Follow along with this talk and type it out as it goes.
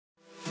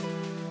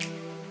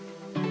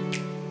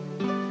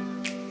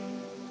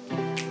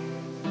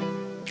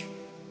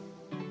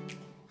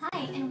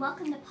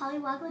welcome to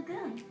Pollywog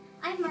Lagoon.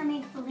 I'm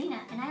Mermaid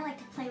Felina, and I like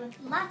to play with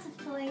lots of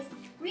toys,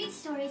 read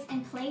stories,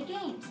 and play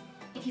games.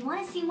 If you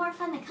want to see more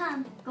fun to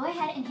come, go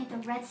ahead and hit the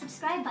red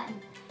subscribe button.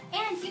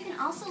 And you can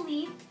also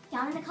leave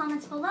down in the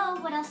comments below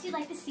what else you'd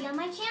like to see on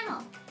my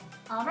channel.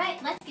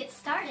 Alright, let's get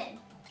started.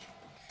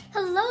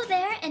 Hello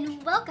there,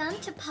 and welcome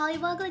to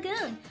Pollywog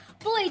Lagoon.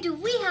 Boy, do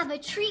we have a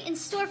treat in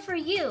store for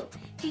you.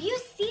 Do you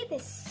see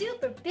this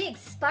super big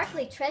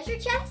sparkly treasure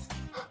chest?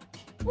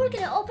 We're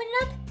gonna open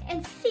it up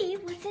and see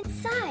what's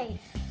inside.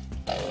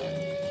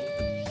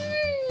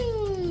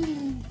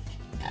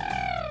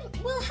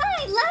 Well,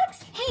 hi,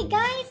 Lux! Hey,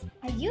 guys!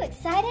 Are you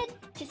excited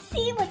to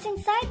see what's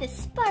inside this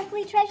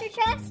sparkly treasure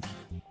chest?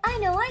 I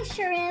know I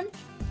sure am.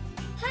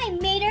 Hi,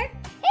 Mater!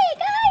 Hey,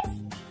 guys!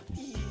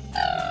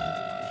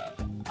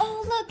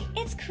 Oh, look,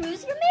 it's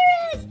Cruz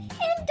Ramirez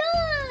and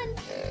Dawn!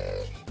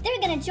 They're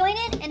gonna join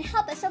in and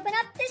help us open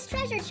up this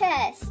treasure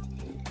chest.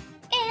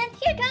 And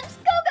here comes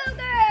Go-Go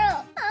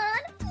Girl on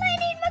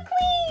Lightning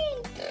McQueen!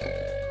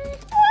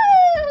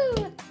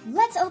 Woo!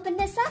 Let's open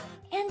this up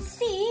and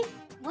see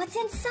what's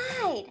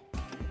inside.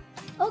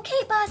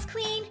 Okay, Boss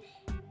Queen,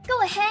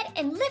 go ahead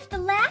and lift the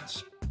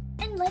latch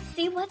and let's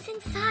see what's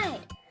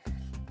inside.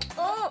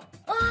 Oh,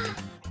 oh,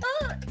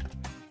 oh,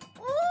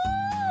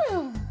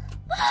 ooh.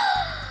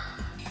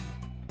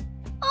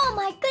 Oh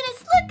my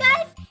goodness, look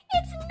guys,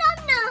 it's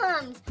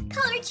Noms,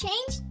 color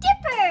change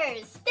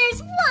dippers.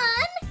 There's 1,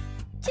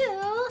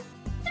 2,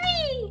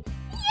 3,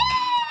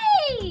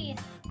 yay!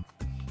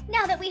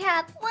 Now that we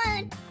have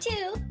 1,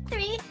 2,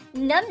 3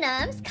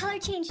 Noms color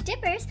change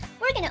dippers,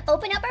 we're gonna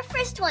open up our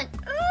first one.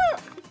 Ooh.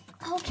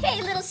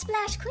 Okay, little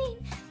Splash Queen,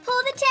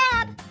 pull the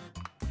tab.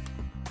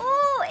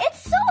 Oh,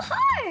 it's so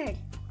hard.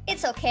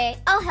 It's okay,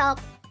 I'll help.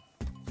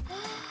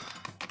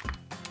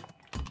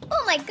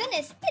 Oh my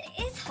goodness,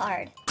 it is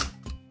hard.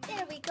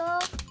 There we go.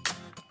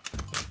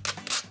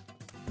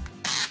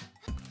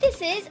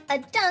 This is a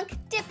Dunk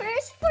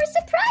Dippers for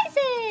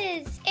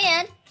surprises.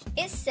 And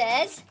it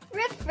says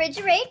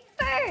refrigerate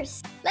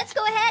first. Let's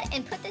go ahead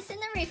and put this in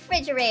the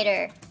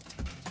refrigerator.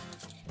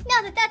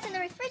 Now that that's in the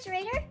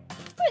refrigerator,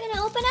 we're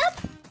gonna open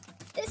up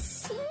the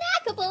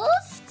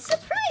Snackables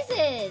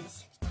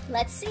surprises.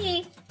 Let's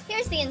see.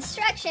 Here's the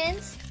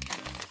instructions.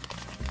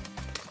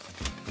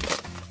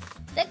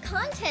 The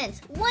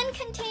contents: 1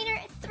 container,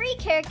 3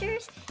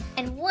 characters,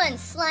 and 1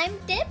 slime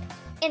dip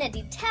in a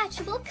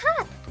detachable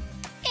cup.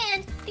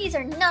 And these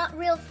are not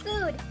real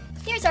food.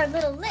 Here's our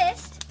little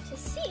list to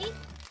see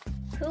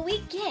who we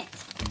get.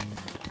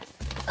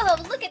 Oh,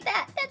 look at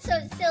that. That's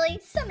so silly.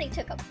 Somebody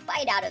took a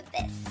bite out of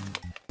this.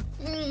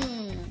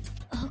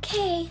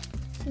 Okay,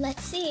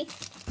 let's see.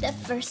 The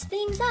first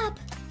thing's up.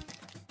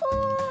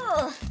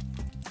 Oh.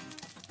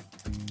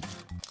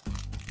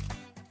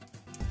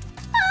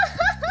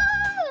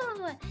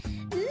 Oh,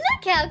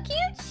 look how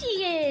cute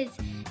she is.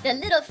 The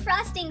little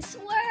frosting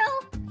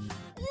swirl.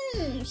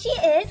 She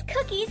is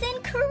cookies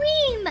and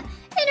cream. And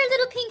her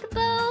little pink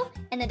bow.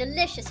 And a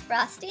delicious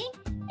frosting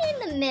in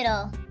the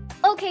middle.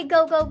 Okay,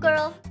 Go-Go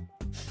Girl.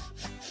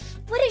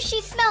 What does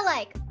she smell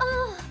like?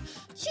 Oh,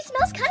 she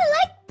smells kind of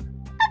like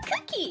a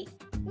cookie.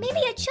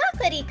 Maybe a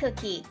chocolatey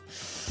cookie.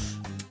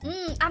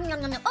 Oh,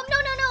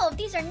 no.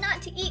 These are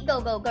not to eat,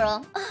 Go-Go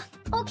Girl. Oh,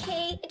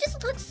 okay, it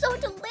just looks so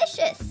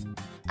delicious.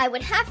 I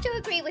would have to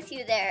agree with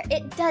you there.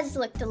 It does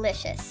look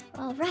delicious.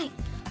 All right,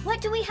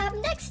 what do we have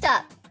next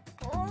up?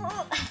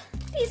 Oh,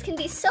 these can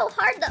be so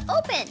hard to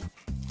open.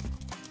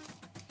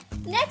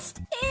 Next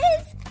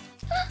is...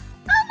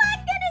 Oh my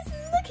goodness,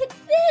 look at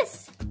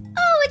this.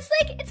 Oh, it's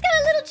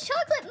got a little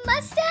chocolate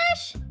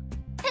mustache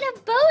and a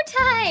bow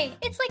tie.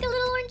 It's like a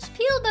little orange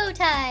peel bow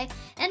tie.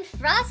 And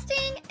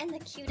frosting and the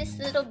cutest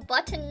little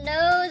button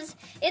nose.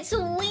 It's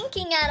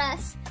winking at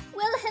us.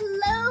 Well,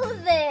 hello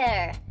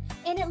there.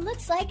 And it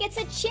looks like it's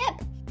a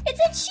chip. It's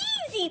a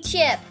cheesy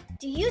chip.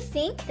 Do you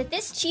think that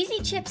this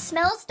cheesy chip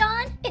smells,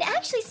 Dawn? It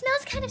actually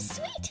smells kind of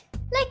sweet.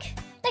 Like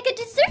a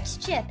dessert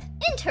chip.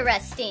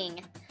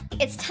 Interesting.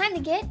 It's time to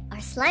get our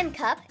slime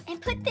cup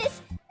and put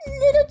this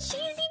little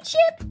cheesy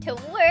chip to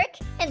work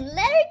and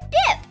let her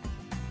dip.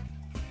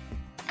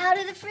 Out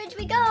of the fridge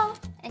we go.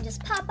 And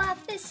just pop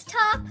off this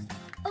top.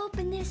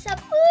 Open this up.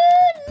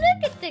 Ooh,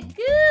 look at the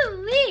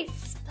gooey,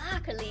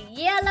 sparkly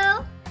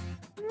yellow.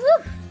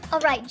 Woo. All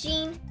right,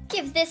 Jean,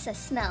 give this a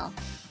smell.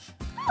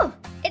 Ooh,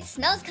 it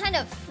smells kind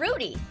of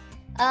fruity.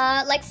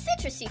 Like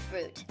citrusy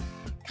fruit.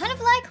 Kind of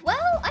like,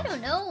 well, I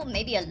don't know,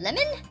 maybe a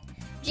lemon?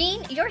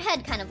 Jean, your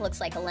head kind of looks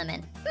like a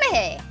lemon.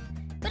 Meh.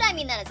 But I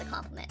mean that as a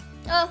compliment.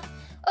 Oh,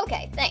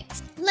 okay,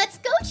 thanks. Let's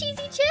go,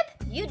 Cheesy Chip.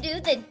 You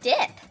do the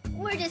dip.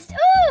 We're just,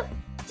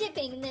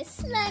 dipping this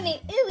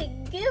slimy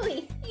ooey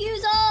gooey.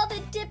 Use all the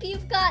dip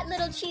you've got,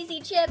 little Cheesy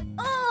Chip.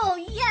 Oh,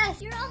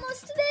 yes, you're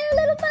almost there,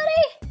 little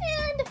buddy.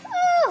 And,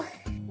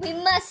 we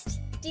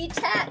must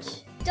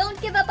detach. Don't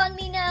give up on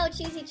me now,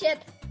 Cheesy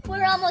Chip.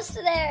 We're almost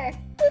there.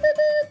 Boop, boop,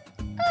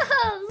 boop.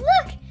 Oh,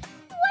 look!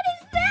 What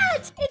is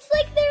that? It's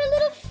like they're a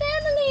little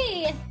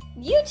family.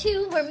 You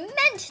two were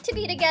meant to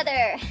be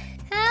together.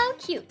 How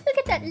cute. Look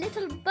at that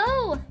little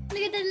bow.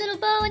 Look at that little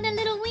bow and that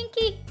little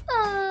winky.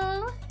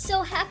 Oh,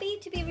 so happy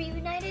to be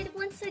reunited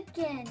once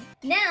again.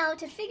 Now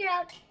to figure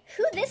out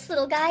who this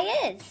little guy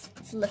is.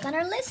 Let's look on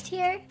our list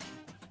here.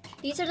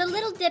 These are the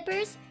Little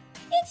Dippers.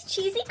 It's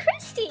Cheesy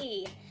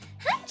Christy.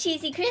 Hi,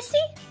 Cheesy Christy.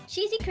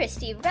 Cheesy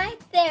Christy right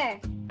there.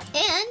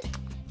 And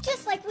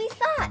just like we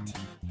thought,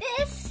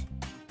 this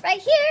right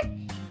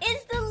here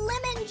is the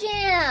lemon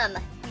jam.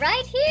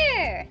 Right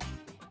here.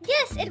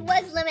 Yes, it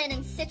was lemon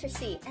and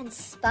citrusy and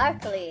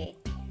sparkly.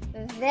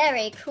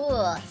 Very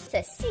cool. It's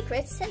a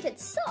secret scented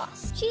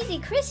sauce. Cheesy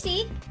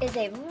Christy is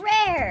a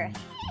rare.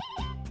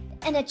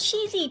 And a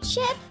cheesy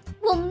chip?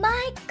 Well,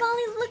 my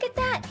golly, look at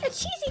that. A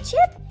cheesy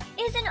chip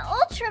is an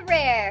ultra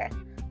rare.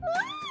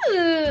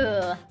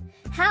 Ooh,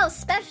 how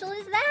special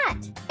is that?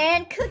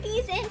 And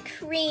cookies and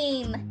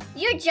cream.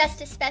 You're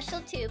just as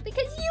special too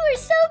because you are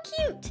so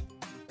cute.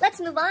 Let's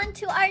move on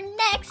to our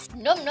next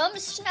Nom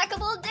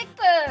Snackable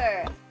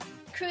Dipper.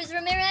 Cruz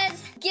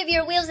Ramirez, give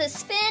your wheels a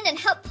spin and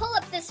help pull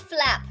up this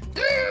flap.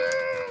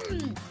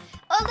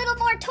 A little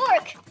more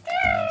torque.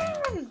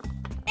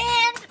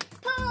 And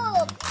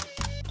pull.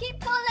 Keep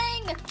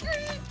pulling.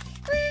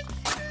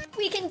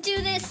 We can do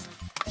this.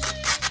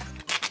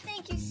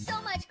 Thank you so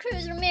much,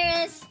 Cruz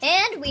Ramirez.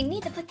 And we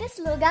need to put this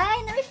little guy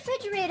in the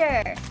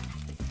refrigerator.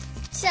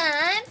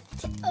 Time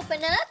to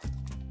open up.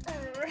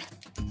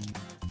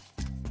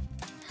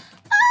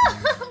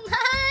 Oh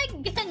my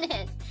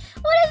goodness.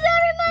 What does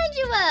that remind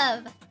you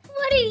of?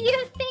 What do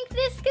you think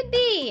this could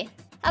be?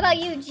 How about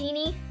you,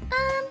 Jeannie?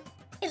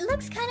 It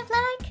looks kind of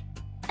like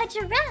a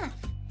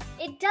giraffe.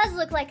 It does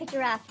look like a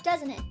giraffe,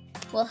 doesn't it?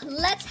 Well,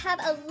 let's have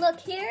a look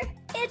here.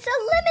 It's a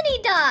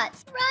Lemony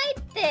Dots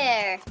right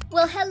there.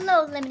 Well,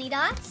 hello, Lemony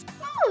Dots.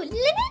 Ooh,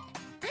 lemon?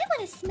 I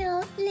want to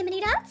smell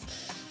Lemony Dots.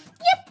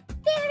 Yep,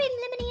 very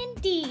lemony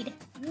indeed.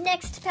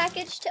 Next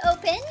package to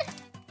open.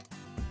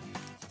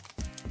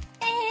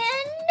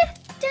 And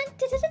dun,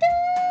 dun, dun, dun,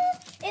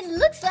 dun. It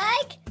looks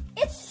like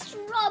it's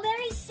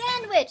strawberry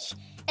sandwich.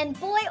 And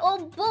boy,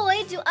 oh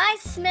boy, do I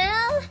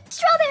smell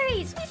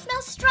strawberries. We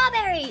smell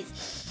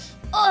strawberries.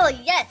 Oh,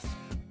 yes.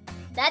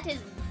 That is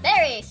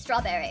very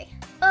strawberry.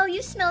 Oh,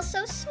 you smell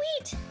so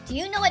sweet. Do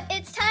you know what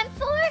it's time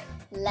for?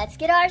 Let's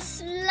get our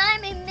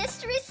slimy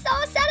mystery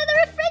sauce out of the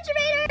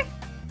refrigerator.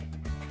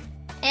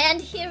 And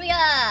here we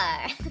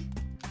are.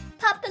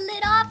 Pop the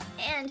lid off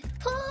and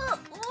pull.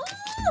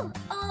 Ooh,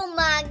 oh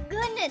my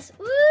goodness.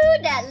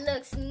 Ooh, that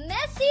looks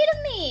messy to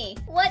me.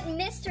 What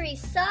mystery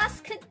sauce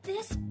could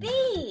this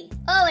be?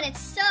 Oh, and it's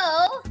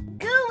so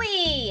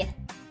gooey.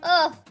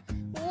 Oh,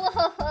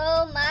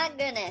 whoa, my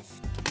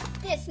goodness.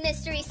 This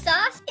mystery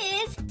sauce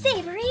is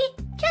savory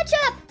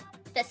ketchup.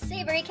 The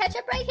savory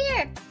ketchup right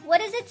here.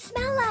 What does it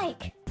smell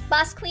like?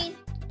 Boss Queen,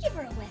 give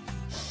her a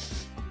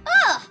whiff.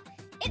 Oh,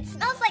 it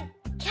smells like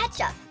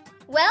ketchup.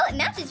 Well, it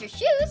matches your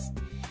shoes.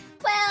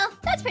 Well,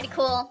 that's pretty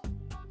cool.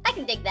 I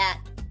can dig that.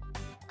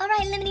 All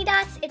right, Lemony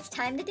Dots, it's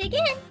time to dig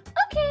in.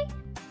 Okay,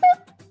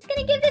 boop. It's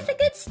gonna give this a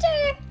good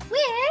stir.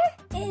 Where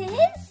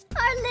is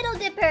our Little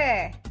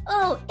Dipper?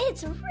 Oh,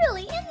 it's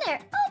really in there.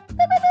 Oh, boop,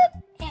 boop,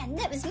 boop. And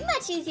that was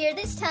much easier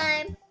this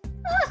time.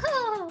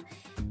 Oh,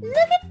 look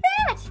at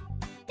that.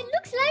 It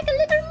looks like a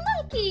little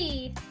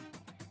monkey.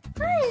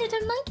 Hi,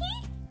 little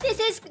monkey. This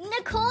is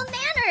Nicole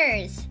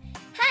Nanners.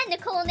 Hi,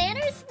 Nicole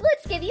Nanners.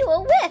 Let's give you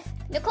a whiff.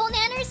 Nicole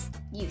Nanners,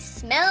 you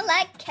smell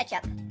like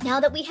ketchup. Now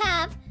that we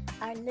have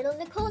our little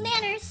Nicole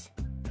Nanners,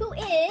 who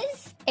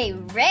is a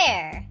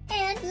rare,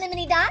 and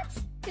Lemony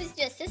Dots, who's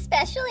just as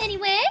special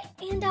anyway,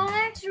 and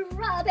our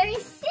strawberry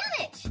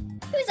sandwich,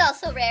 who's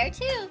also rare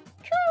too.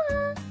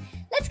 Cool.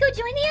 Let's go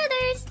join the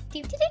others.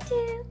 Do.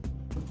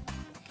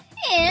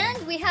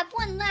 And we have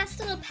one last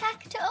little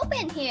pack to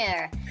open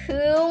here.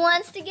 Who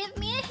wants to give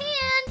me a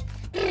hand?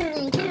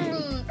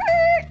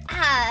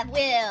 I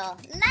will.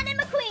 Lightning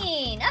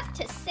McQueen, up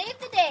to save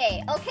the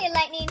day. Okay,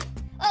 Lightning.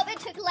 Oh, it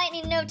took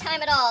Lightning no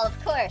time at all,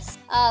 of course.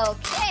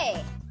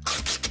 Okay.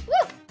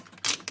 Woo!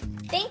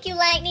 Thank you,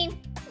 Lightning.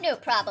 No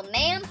problem,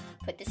 ma'am.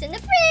 Put this in the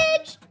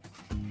fridge.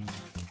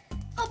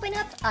 Open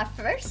up our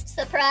first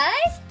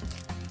surprise.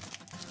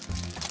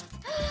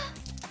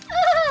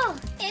 Oh,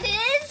 it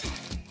is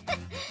a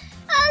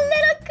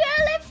little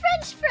curly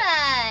French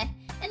fry.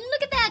 And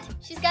look at that.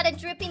 She's got a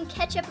dripping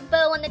ketchup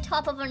bow on the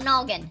top of her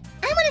noggin.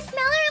 I want to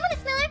smell her.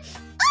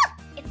 Oh,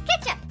 it's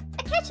ketchup.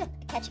 A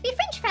ketchupy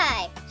French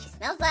fry. She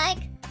smells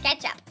like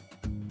ketchup.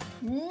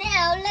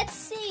 Now, let's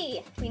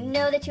see. We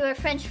know that you're a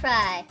French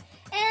fry.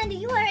 And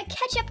you are a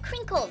Ketchup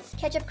Crinkles.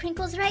 Ketchup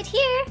Crinkles right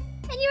here.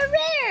 And you're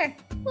rare.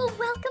 Well,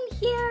 welcome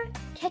here,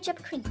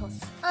 Ketchup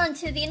Crinkles. On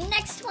to the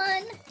next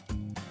one.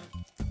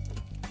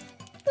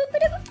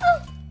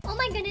 Oh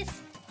my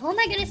goodness. Oh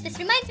my goodness, this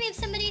reminds me of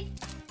somebody.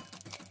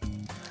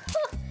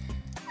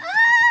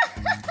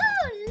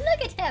 Oh,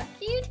 look at how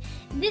cute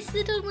this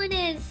little one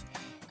is.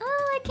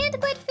 Oh, I can't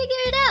quite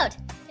figure it out.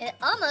 It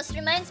almost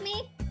reminds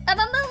me of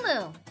a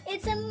moo-moo.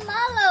 It's a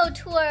mallow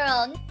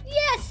twirl.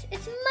 Yes,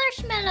 it's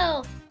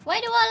marshmallow. Why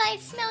do all I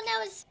smell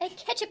now is a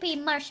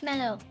ketchupy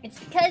marshmallow? It's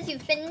because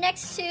you've been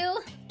next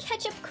to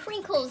ketchup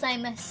crinkles,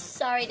 I'm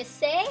sorry to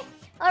say.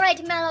 All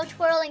right, Mallow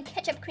Twirl and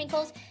Ketchup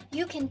Crinkles,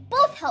 you can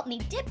both help me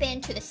dip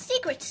into the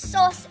secret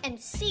sauce and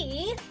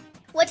see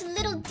what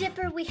little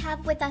dipper we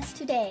have with us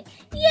today.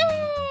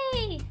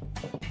 Yay!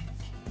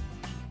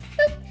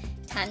 Boop.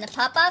 Time to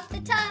pop off the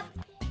top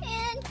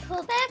and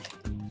pull back.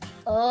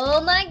 Oh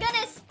my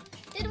goodness!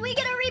 Did we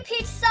get a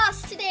repeat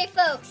sauce today,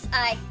 folks?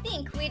 I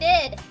think we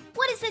did.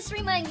 What does this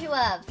remind you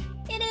of?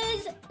 It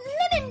is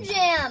lemon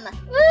jam.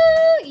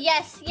 Woo!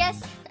 Yes,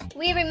 yes.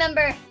 We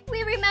remember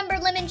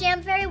lemon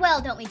jam very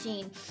well, don't we,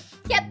 Jean?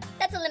 Yep,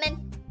 that's a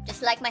lemon.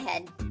 Just like my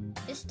head.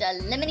 Just a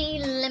lemony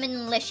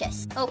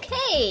lemon-licious.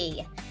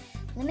 Okay.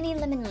 Lemony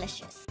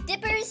lemon-licious.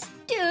 Dippers,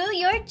 do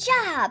your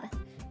job.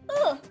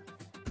 Ooh.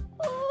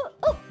 Ooh.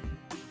 Oh.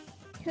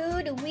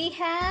 Who do we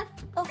have?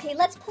 Okay,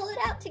 let's pull it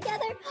out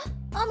together.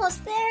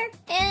 Almost there.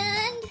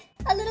 And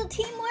a little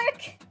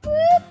teamwork.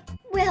 Whoop.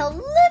 Well,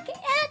 look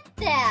at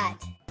that.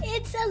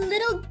 It's a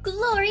little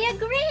Gloria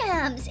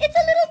Grams. It's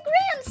a little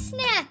Graham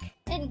snack.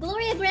 And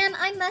Gloria Graham,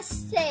 I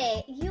must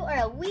say, you are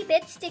a wee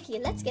bit sticky.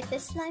 Let's get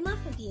this slime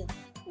off of you.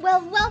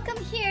 Well,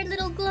 welcome here,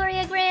 little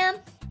Gloria Graham.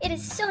 It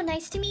is so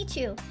nice to meet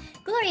you.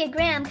 Gloria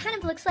Graham kind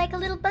of looks like a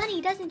little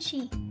bunny, doesn't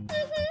she?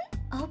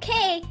 Mm-hmm.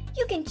 Okay,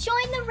 you can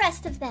join the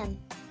rest of them.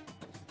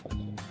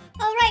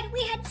 All right,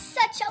 we had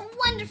such a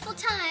wonderful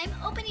time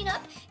opening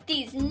up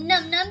these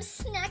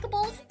Noms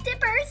Snackables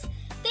dippers.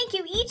 Thank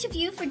you, each of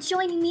you, for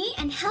joining me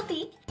and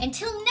helping.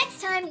 Until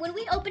next time when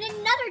we open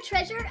another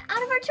treasure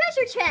out of our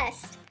treasure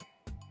chest.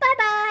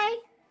 Bye-bye.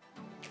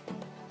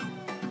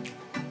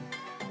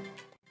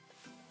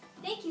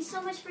 Thank you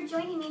so much for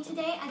joining me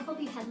today. I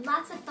hope you had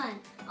lots of fun.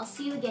 I'll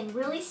see you again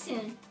really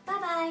soon.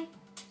 Bye-bye.